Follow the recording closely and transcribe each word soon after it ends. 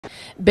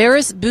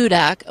Baris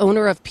Budak,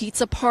 owner of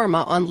Pizza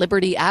Parma on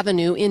Liberty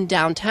Avenue in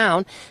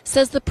downtown,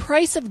 says the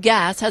price of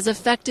gas has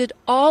affected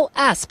all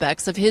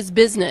aspects of his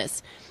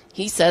business.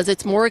 He says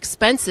it's more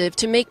expensive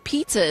to make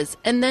pizzas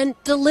and then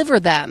deliver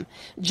them.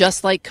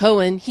 Just like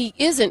Cohen, he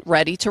isn't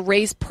ready to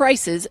raise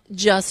prices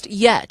just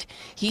yet.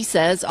 He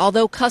says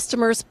although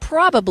customers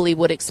probably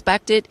would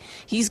expect it,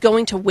 he's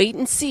going to wait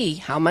and see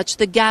how much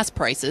the gas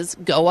prices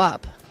go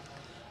up.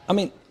 I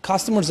mean,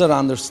 customers are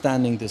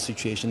understanding the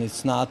situation.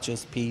 It's not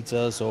just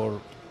pizzas or,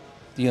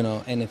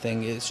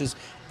 anything. It's just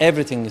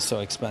everything is so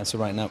expensive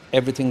right now.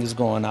 Everything is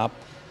going up.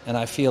 And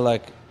I feel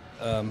like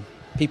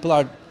people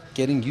are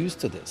getting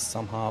used to this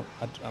somehow.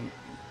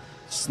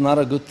 It's not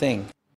a good thing.